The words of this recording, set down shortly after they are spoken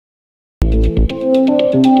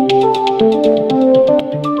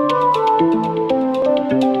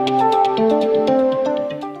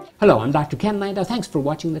Hello, I'm Dr. Ken Landau. Thanks for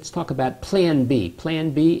watching. Let's talk about Plan B. Plan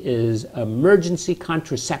B is emergency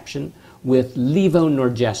contraception with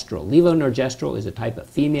levonorgestrel. Levonorgestrel is a type of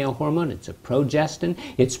female hormone. It's a progestin.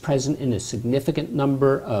 It's present in a significant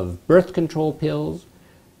number of birth control pills,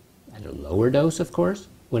 at a lower dose, of course.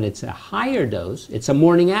 When it's a higher dose, it's a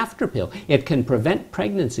morning after pill. It can prevent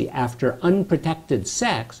pregnancy after unprotected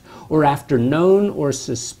sex or after known or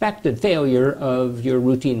suspected failure of your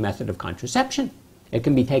routine method of contraception. It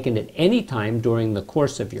can be taken at any time during the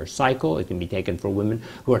course of your cycle. It can be taken for women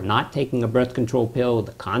who are not taking a birth control pill.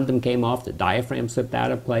 The condom came off, the diaphragm slipped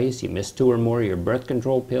out of place, you missed 2 or more of your birth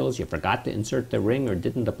control pills, you forgot to insert the ring or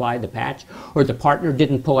didn't apply the patch, or the partner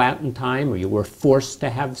didn't pull out in time, or you were forced to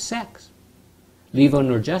have sex.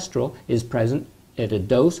 Levonorgestrel is present at a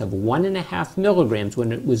dose of 1.5 milligrams.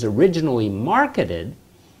 When it was originally marketed,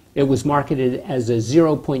 it was marketed as a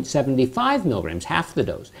 0.75 milligrams, half the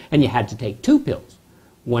dose, and you had to take 2 pills.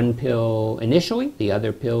 1 pill initially, the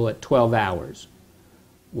other pill at 12 hours.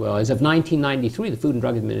 Well, as of 1993, the Food and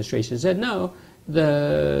Drug Administration said, no,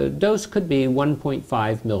 the dose could be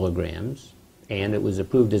 1.5 milligrams, and it was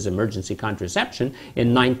approved as emergency contraception.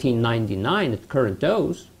 In 1999, at the current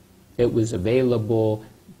dose, it was available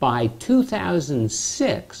by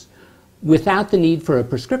 2006 without the need for a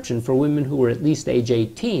prescription for women who were at least age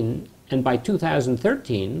 18, and by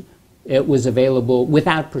 2013, it was available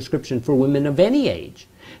without prescription for women of any age.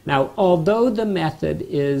 Now, although the method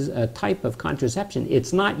is a type of contraception,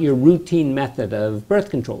 it's not your routine method of birth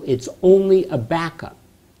control. It's only a backup.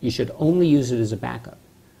 You should only use it as a backup.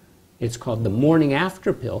 It's called the morning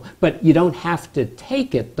after pill, but you don't have to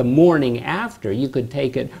take it the morning after. You could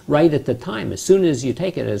take it right at the time. As soon as you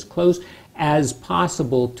take it, as close as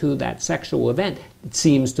possible to that sexual event, it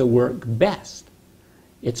seems to work best.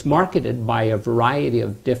 It's marketed by a variety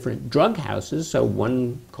of different drug houses. So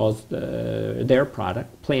one calls their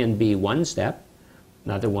product Plan B One Step.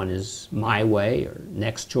 Another one is My Way, or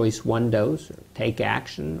Next Choice One Dose, or Take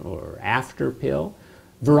Action, or After Pill.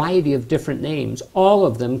 Variety of different names. All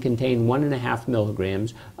of them contain 1.5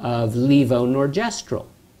 milligrams of levonorgestrel.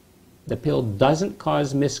 The pill doesn't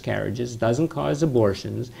cause miscarriages, doesn't cause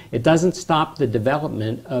abortions. It doesn't stop the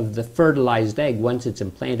development of the fertilized egg once it's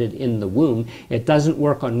implanted in the womb. It doesn't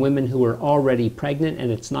work on women who are already pregnant,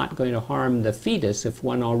 and it's not going to harm the fetus if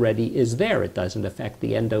one already is there. It doesn't affect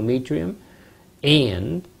the endometrium,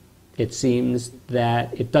 and it seems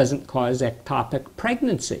that it doesn't cause ectopic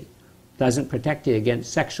pregnancy. Doesn't protect you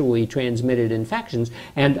against sexually transmitted infections.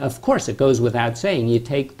 And of course, it goes without saying, you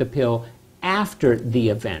take the pill after the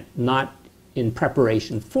event, not in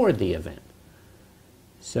preparation for the event.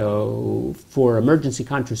 So for emergency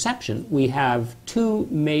contraception, we have 2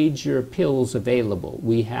 major pills available.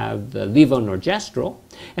 We have the levonorgestrel,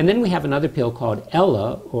 and then we have another pill called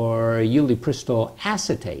Ella, or ulipristal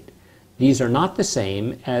acetate. These are not the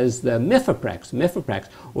same as the Mifeprex,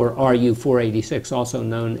 or RU-486, also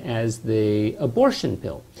known as the abortion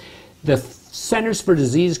pill. The Centers for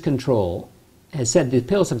Disease Control has said the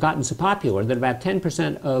pills have gotten so popular that about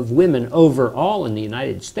 10% of women overall in the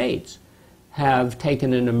United States have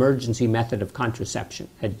taken an emergency method of contraception,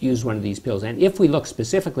 had used one of these pills. And if we look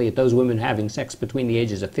specifically at those women having sex between the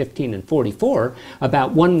ages of 15 and 44,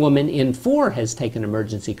 about 1 woman in 4 has taken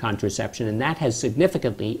emergency contraception, and that has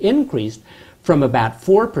significantly increased from about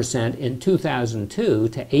 4% in 2002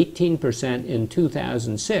 to 18% in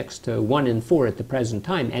 2006 to 1 in 4 at the present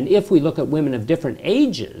time. And if we look at women of different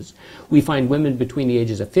ages, we find women between the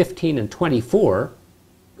ages of 15 and 24,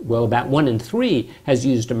 well, about 1 in 3 has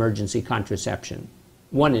used emergency contraception.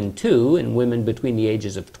 1 in 2 in women between the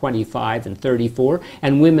ages of 25 and 34,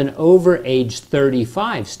 and women over age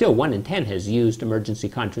 35, still 1 in 10 has used emergency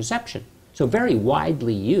contraception. So very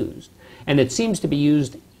widely used. And it seems to be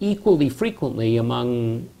used equally frequently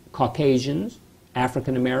among Caucasians,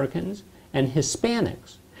 African Americans, and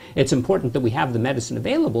Hispanics. It's important that we have the medicine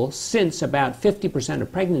available, since about 50%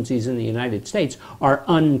 of pregnancies in the United States are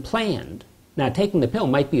unplanned. Now, taking the pill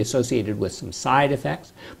might be associated with some side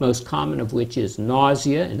effects, most common of which is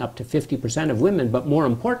nausea in up to 50% of women, but more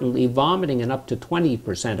importantly, vomiting in up to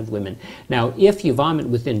 20% of women. Now, if you vomit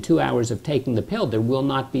within 2 hours of taking the pill, there will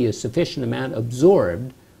not be a sufficient amount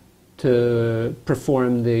absorbed to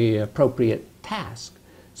perform the appropriate task.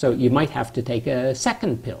 So you might have to take a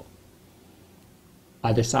second pill.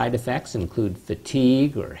 Other side effects include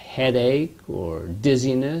fatigue or headache or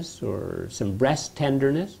dizziness or some breast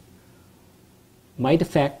tenderness. Might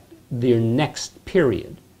affect their next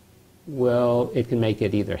period. Well, it can make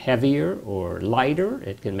it either heavier or lighter.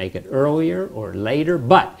 It can make it earlier or later.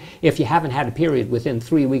 But if you haven't had a period within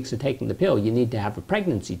 3 weeks of taking the pill, you need to have a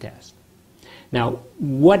pregnancy test. Now,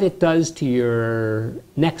 what it does to your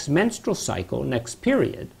next menstrual cycle, next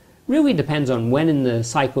period, really depends on when in the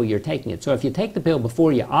cycle you're taking it. So if you take the pill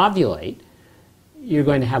before you ovulate, you're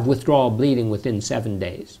going to have withdrawal bleeding within 7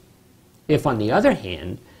 days. If, on the other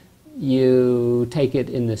hand, you take it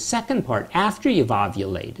in the second part after you've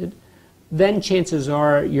ovulated, then chances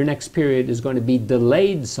are your next period is going to be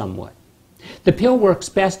delayed somewhat. The pill works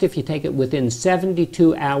best if you take it within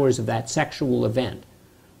 72 hours of that sexual event.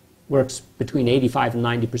 Works between 85 and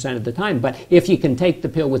 90% of the time. But if you can take the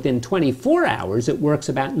pill within 24 hours, it works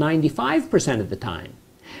about 95% of the time.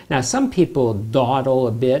 Now, some people dawdle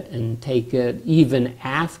a bit and take it even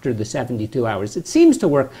after the 72 hours. It seems to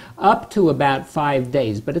work up to about 5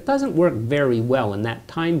 days, but it doesn't work very well in that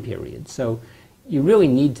time period. So you really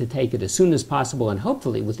need to take it as soon as possible and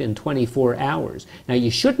hopefully within 24 hours. Now,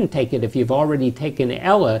 you shouldn't take it if you've already taken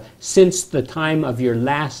Ella since the time of your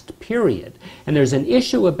last period. And there's an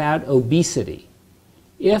issue about obesity.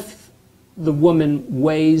 If the woman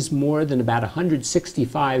weighs more than about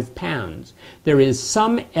 165 pounds, there is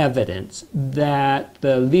some evidence that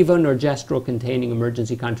the levonorgestrel containing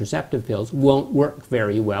emergency contraceptive pills won't work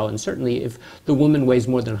very well. And certainly if the woman weighs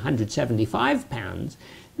more than 175 pounds,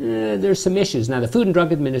 there's some issues. Now, the Food and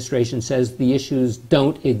Drug Administration says the issues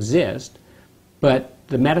don't exist, but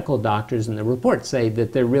the medical doctors in the report say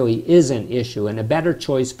that there really is an issue, and a better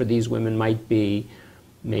choice for these women might be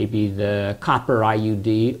maybe the copper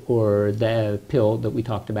IUD or the pill that we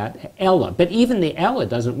talked about, Ella. But even the Ella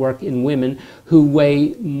doesn't work in women who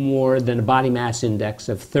weigh more than a body mass index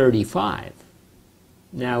of 35.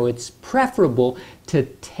 Now, it's preferable to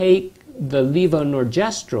take the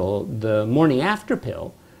levonorgestrel, the morning after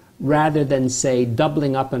pill, rather than, say,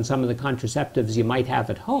 doubling up on some of the contraceptives you might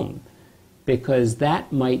have at home, because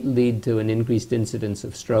that might lead to an increased incidence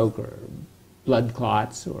of stroke or blood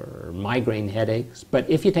clots or migraine headaches. But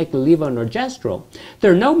if you take the levonorgestrel,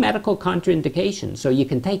 there are no medical contraindications, so you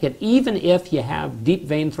can take it even if you have deep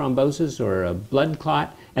vein thrombosis or a blood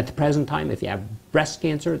clot at the present time, if you have breast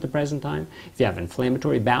cancer at the present time, if you have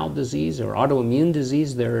inflammatory bowel disease or autoimmune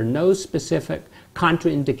disease. There are no specific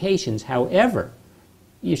contraindications. However,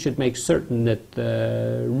 you should make certain that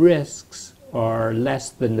the risks are less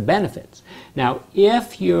than the benefits. Now,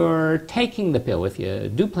 if you're taking the pill, if you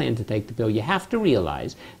do plan to take the pill, you have to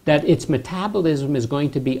realize that its metabolism is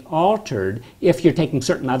going to be altered if you're taking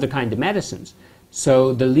certain other kind of medicines.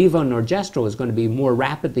 So the levonorgestrel is going to be more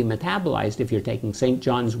rapidly metabolized if you're taking St.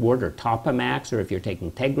 John's wort or Topamax, or if you're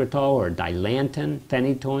taking Tegretol or Dilantin,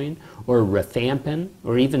 phenytoin, or rifampin,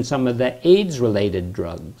 or even some of the AIDS-related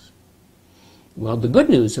drugs. Well, the good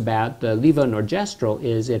news about the levonorgestrel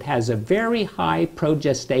is it has a very high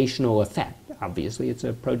progestational effect. Obviously, it's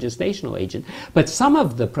a progestational agent, but some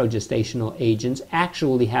of the progestational agents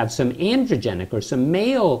actually have some androgenic or some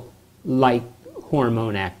male-like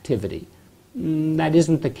hormone activity. That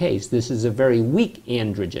isn't the case. This is a very weak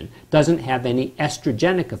androgen. Doesn't have any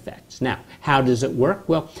estrogenic effects. Now, how does it work?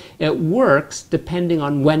 Well, it works depending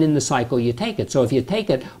on when in the cycle you take it. So if you take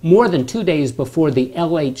it more than 2 days before the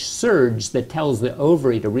LH surge that tells the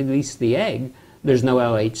ovary to release the egg, there's no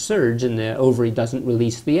LH surge and the ovary doesn't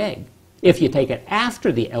release the egg. If you take it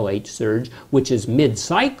after the LH surge, which is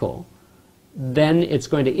mid-cycle, then it's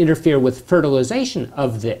going to interfere with fertilization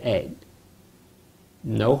of the egg.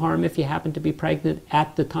 No harm if you happen to be pregnant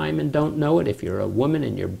at the time and don't know it. If you're a woman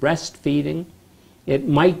and you're breastfeeding, it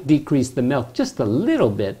might decrease the milk just a little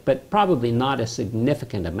bit, but probably not a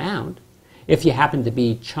significant amount. If you happen to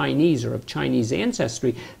be Chinese or of Chinese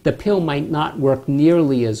ancestry, the pill might not work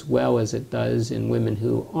nearly as well as it does in women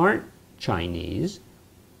who aren't Chinese.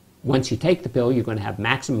 Once you take the pill, you're going to have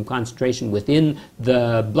maximum concentration within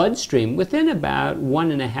the bloodstream within about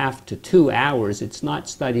 1.5 to 2 hours. It's not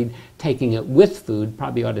studied taking it with food.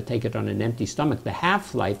 Probably ought to take it on an empty stomach. The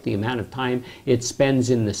half-life, the amount of time it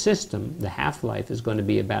spends in the system, the half-life is going to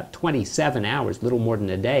be about 27 hours, little more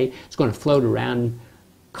than a day. It's going to float around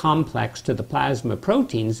complex to the plasma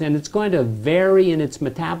proteins, and it's going to vary in its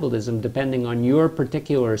metabolism depending on your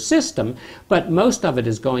particular system, but most of it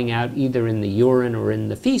is going out either in the urine or in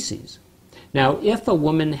the feces. Now, if a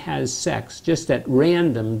woman has sex just at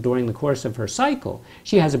random during the course of her cycle,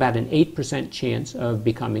 she has about an 8% chance of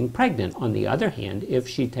becoming pregnant. On the other hand, if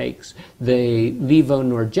she takes the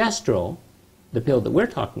levonorgestrel, the pill that we're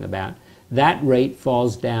talking about, that rate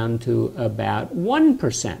falls down to about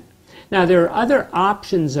 1%. Now, there are other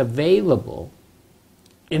options available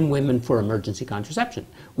in women for emergency contraception.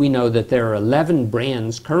 We know that there are 11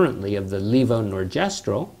 brands currently of the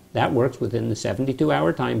levonorgestrel. That works within the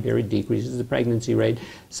 72-hour time period, decreases the pregnancy rate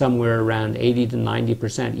somewhere around 80 to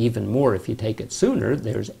 90%, even more if you take it sooner.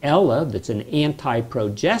 There's Ella, that's an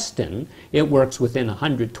anti-progestin. It works within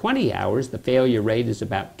 120 hours. The failure rate is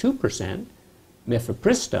about 2%.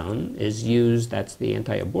 Mifepristone is used, that's the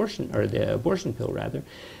anti-abortion, or the abortion pill rather.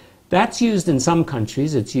 That's used in some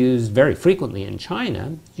countries. It's used very frequently in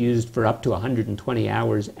China. It's used for up to 120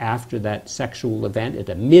 hours after that sexual event at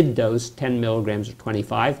a mid-dose, 10 milligrams or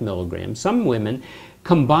 25 milligrams. Some women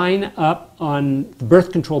combine up on the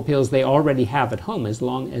birth control pills they already have at home as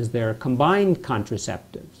long as they're combined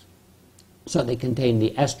contraceptives. So they contain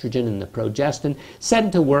the estrogen and the progestin,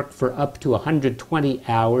 said to work for up to 120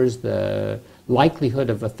 hours. The likelihood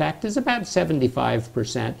of effect is about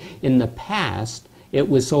 75%. In the past, it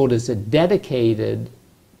was sold as a dedicated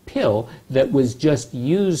pill that was just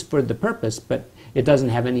used for the purpose, but it doesn't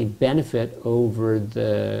have any benefit over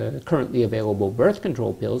the currently available birth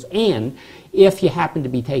control pills. And if you happen to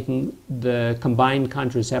be taking the combined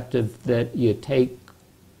contraceptive that you take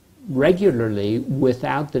regularly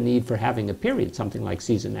without the need for having a period, something like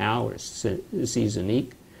Seasonal or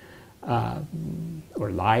Seasonique or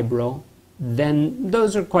Librel, then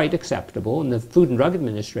those are quite acceptable. And the Food and Drug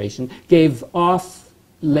Administration gave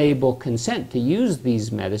off-label consent to use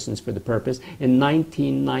these medicines for the purpose in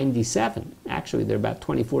 1997. Actually, there are about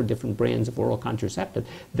 24 different brands of oral contraceptive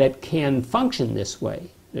that can function this way.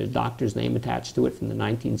 There's a doctor's name attached to it from the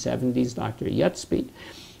 1970s, Dr. Yutspeed.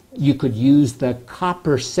 You could use the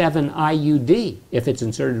copper 7 IUD. If it's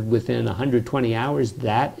inserted within 120 hours,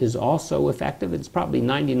 that is also effective. It's probably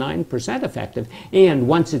 99% effective. And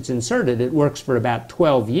once it's inserted, it works for about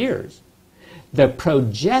 12 years. The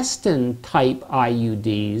progestin type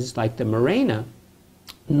IUDs, like the Mirena,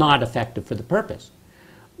 not effective for the purpose.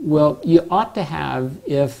 Well, you ought to have,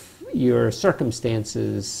 if your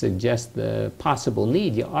circumstances suggest the possible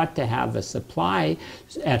need, you ought to have a supply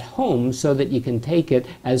at home so that you can take it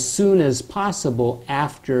as soon as possible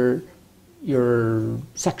after your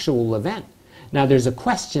sexual event. Now, there's a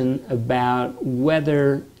question about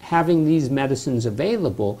whether having these medicines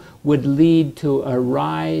available would lead to a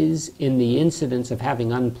rise in the incidence of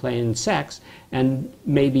having unplanned sex, and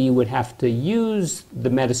maybe you would have to use the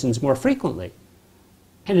medicines more frequently.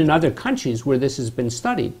 And in other countries where this has been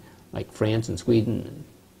studied, like France and Sweden and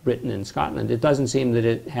Britain and Scotland, it doesn't seem that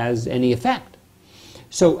it has any effect.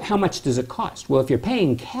 So how much does it cost? Well, if you're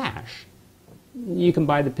paying cash, you can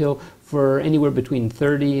buy the pill for anywhere between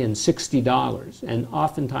 $30 and $60, and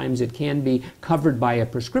oftentimes it can be covered by a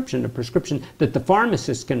prescription that the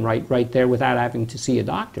pharmacist can write right there without having to see a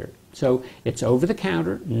doctor. So it's over the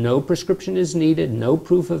counter, no prescription is needed, no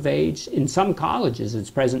proof of age. In some colleges it's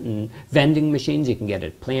present in vending machines. You can get it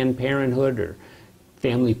at Planned Parenthood or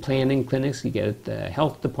family planning clinics. You get it at the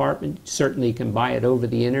health department. Certainly you can buy it over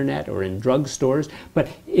the internet or in drugstores. But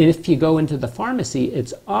if you go into the pharmacy,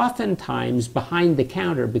 it's oftentimes behind the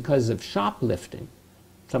counter because of shoplifting.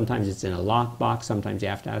 Sometimes it's in a lockbox. Sometimes you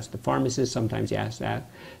have to ask the pharmacist. Sometimes you have to ask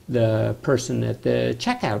the person at the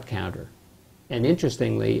checkout counter. And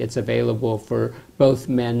interestingly, it's available for both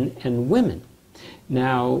men and women.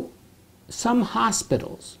 Now, some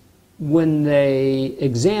hospitals, when they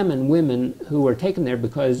examine women who are taken there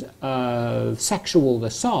because of sexual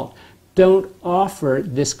assault, don't offer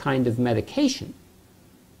this kind of medication.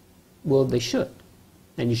 Well, they should,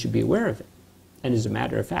 and you should be aware of it. And as a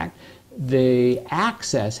matter of fact, the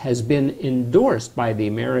access has been endorsed by the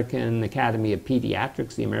American Academy of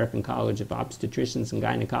Pediatrics, the American College of Obstetricians and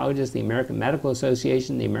Gynecologists, the American Medical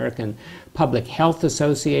Association, the American Public Health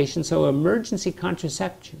Association. So emergency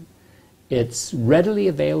contraception, it's readily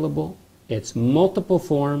available, it's multiple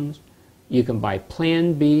forms. You can buy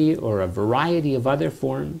Plan B or a variety of other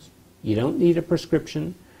forms. You don't need a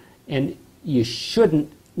prescription, and you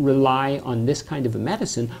shouldn't rely on this kind of a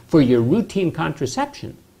medicine for your routine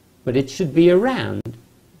contraception, but it should be around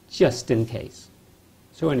just in case.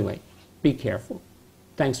 So anyway, be careful.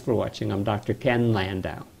 Thanks for watching. I'm Dr. Ken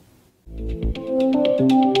Landau.